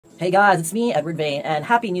Hey guys, it's me, Edward, and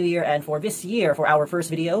Happy New Year, and for this year, for our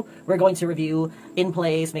first video, we're going to review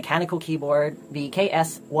Inplay's mechanical keyboard, the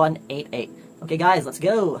KS188. Okay guys, let's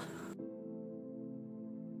go!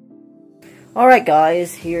 Alright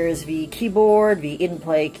guys, here's the keyboard, the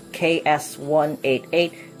Inplay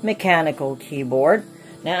KS188 mechanical keyboard.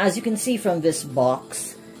 Now as you can see from this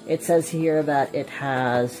box, it says here that it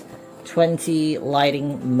has 20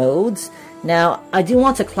 lighting modes. Now, I do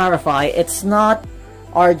want to clarify, it's not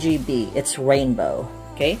RGB, it's rainbow,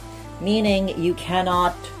 okay? Meaning you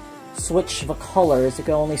cannot switch the colors, you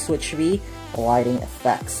can only switch the lighting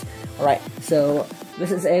effects. Alright, so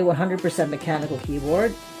this is a 100% mechanical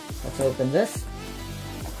keyboard. Let's open this.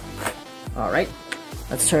 Alright,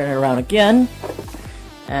 let's turn it around again.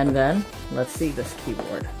 And then, let's see this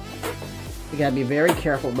keyboard. You gotta be very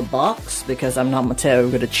careful of the box, because I'm not Matteo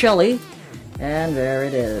Guidicelli. And there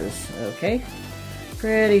it is, okay?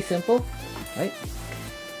 Pretty simple, right?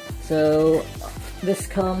 So, this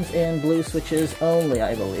comes in blue switches only,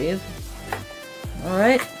 I believe.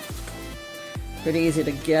 Alright. Pretty easy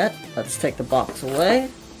to get. Let's take the box away.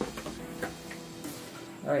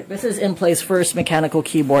 Alright, this is Inplay's first mechanical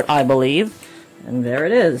keyboard, I believe. And there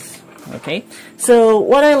it is. Okay. So,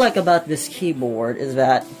 what I like about this keyboard is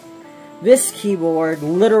that this keyboard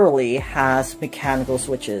literally has mechanical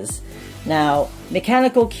switches. Now,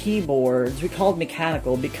 mechanical keyboards, we call it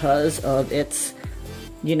mechanical because of its,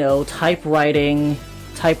 you know, typewriting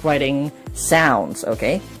sounds,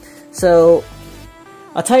 okay? So,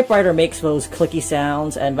 a typewriter makes those clicky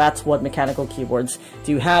sounds, and that's what mechanical keyboards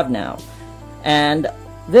do have now. And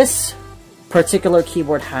this particular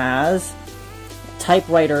keyboard has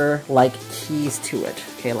typewriter-like keys to it.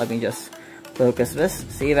 Okay, let me just focus this.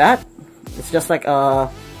 See that? It's just like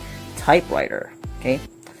a typewriter, okay?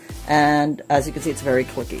 And as you can see, it's very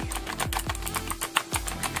clicky.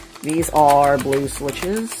 These are blue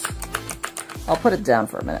switches. I'll put it down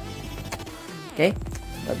for a minute. Okay,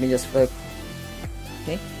 let me just focus.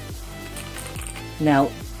 Okay.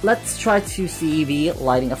 Now, let's try to see the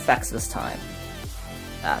lighting effects this time.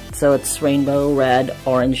 So it's rainbow, red,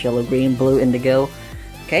 orange, yellow, green, blue, indigo.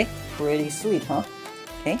 Okay, pretty sweet, huh?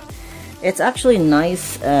 Okay. It's actually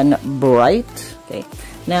nice and bright. Okay.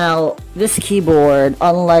 Now, this keyboard,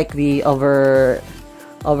 unlike the other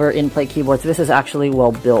Inplay keyboards, this is actually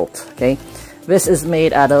well built, okay? This is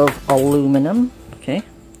made out of aluminum, okay?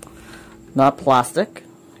 Not plastic,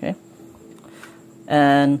 okay?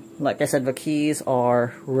 And, like I said, the keys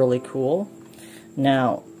are really cool.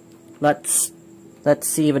 Now, let's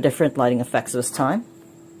see the different lighting effects this time.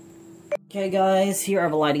 Okay guys, here are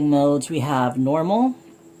the lighting modes. We have normal.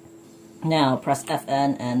 Now, press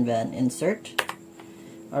FN and then insert.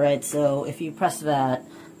 Alright, so if you press that,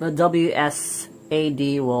 the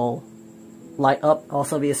WSAD will light up,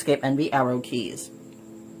 also the escape and the arrow keys.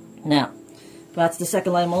 Now, that's the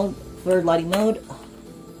second lighting mode. Third lighting mode.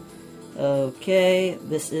 Okay,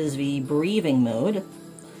 this is the breathing mode.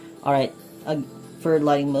 Alright, third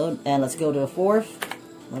lighting mode, and let's go to the fourth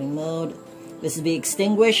lighting mode. This is the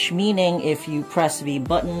extinguish, meaning if you press the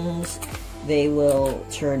buttons, they will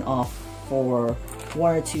turn off for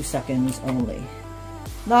 1 or 2 seconds only.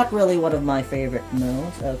 Not really one of my favorite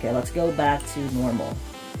modes. Okay, let's go back to normal.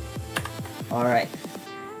 Alright.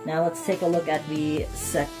 Now let's take a look at the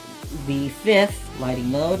fifth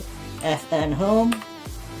lighting mode. FN home.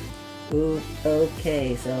 Ooh,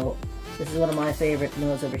 okay, so this is one of my favorite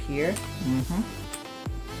modes over here.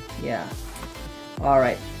 Yeah.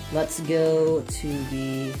 Alright. Let's go to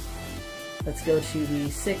the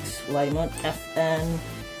sixth lighting mode. FN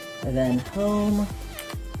and then home.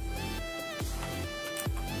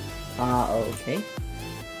 Okay.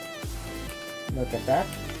 Look at that.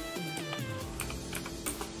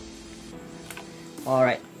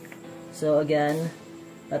 Alright. So again,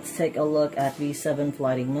 let's take a look at the seventh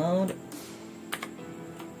lighting mode.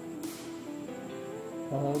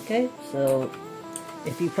 Okay, so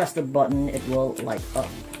if you press the button, it will light up.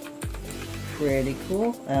 Pretty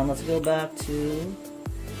cool. And let's go back to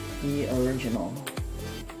the original.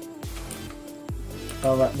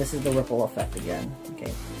 Oh, this is the ripple effect again.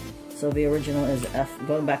 Okay. So the original is F,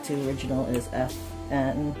 going back to the original is F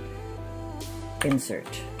and insert.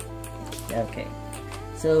 Okay,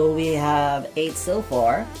 so we have 8 so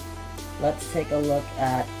far. Let's take a look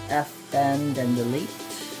at F and then delete.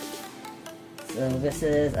 So this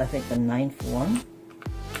is, I think, the 9th one.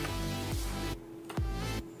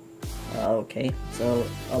 Okay, so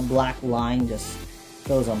a black line just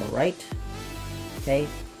goes on the right. Okay,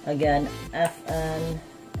 again, FN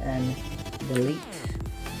and delete.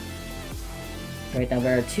 Right now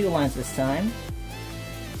there are 2 lines this time.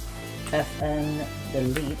 FN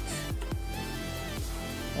delete.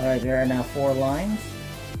 Alright, there are now 4 lines.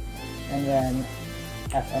 And then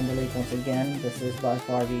FM delete once again. This is by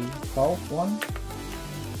far the 12th one.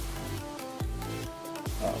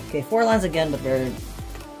 Okay, 4 lines again, but we're,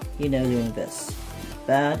 doing this.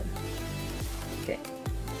 Bad. Okay.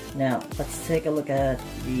 Now, let's take a look at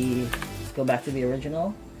let's go back to the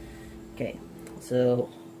original. Okay, so,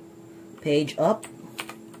 page up.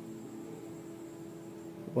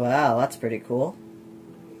 Wow, that's pretty cool.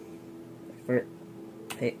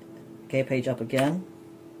 Okay, page up again.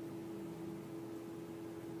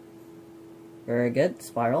 Very good.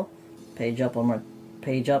 Spiral. Page up one more.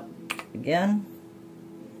 Page up again.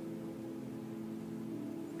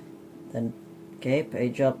 Then, okay,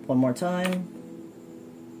 page up one more time.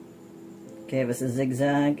 Okay, this is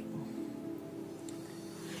zigzag.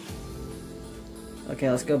 Okay,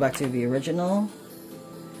 let's go back to the original.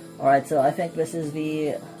 Alright, so I think this is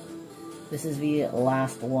the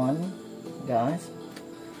last one, guys.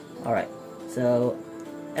 Alright, so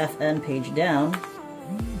FN page down.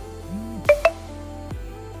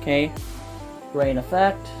 Okay, rain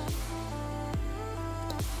effect.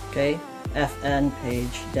 Okay, FN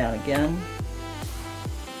page down again.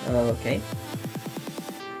 Okay,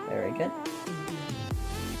 very good.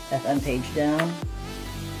 FN page down.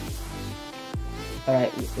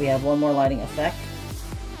 Alright, we have one more lighting effect.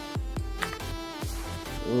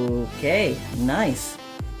 Okay, nice.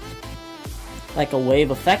 Like a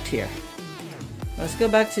wave effect here. Let's go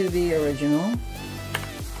back to the original.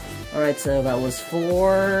 Alright, so that was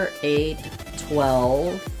 4, 8,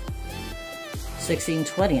 12, 16,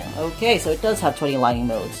 20. Okay, so it does have 20 lighting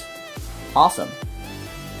modes. Awesome.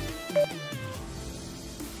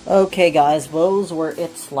 Okay guys, those were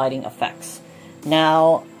its lighting effects.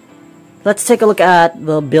 Now, let's take a look at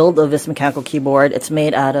the build of this mechanical keyboard. It's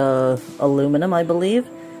made out of aluminum, I believe.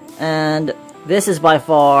 And this is by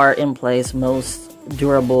far Inplay's most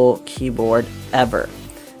durable keyboard ever.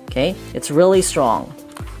 Okay, it's really strong.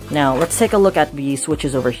 Now, let's take a look at the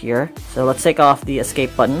switches over here. So let's take off the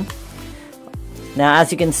escape button. Now,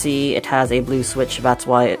 as you can see, it has a blue switch. That's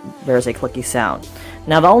why there's a clicky sound.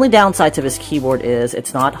 Now, the only downside to this keyboard is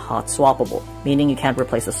it's not hot swappable, meaning you can't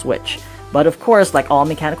replace a switch. But of course, like all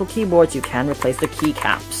mechanical keyboards, you can replace the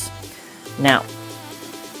keycaps. Now,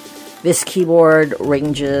 this keyboard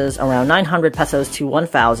ranges around 900 pesos to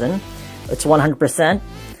 1,000. It's 100%.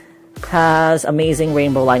 Has amazing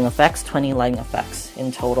rainbow lighting effects, 20 lighting effects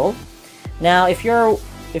in total. Now, if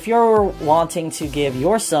you're wanting to give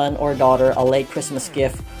your son or daughter a late Christmas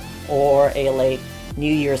gift or a late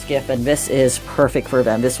New Year's gift, and this is perfect for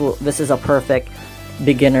them. This is a perfect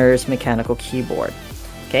beginner's mechanical keyboard.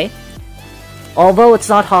 Okay? Although it's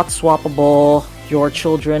not hot swappable, your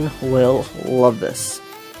children will love this.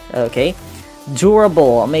 Okay?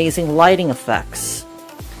 Durable, amazing lighting effects.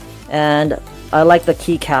 And I like the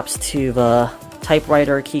keycaps too. The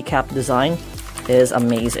typewriter keycap design is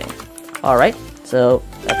amazing. Alright, so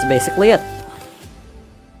that's basically it.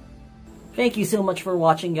 Thank you so much for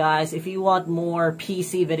watching, guys. If you want more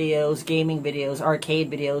PC videos, gaming videos, arcade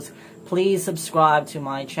videos, please subscribe to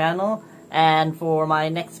my channel. And for my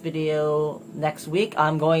next video next week,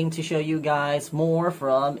 I'm going to show you guys more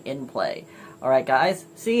from Inplay. Alright guys,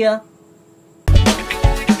 see ya!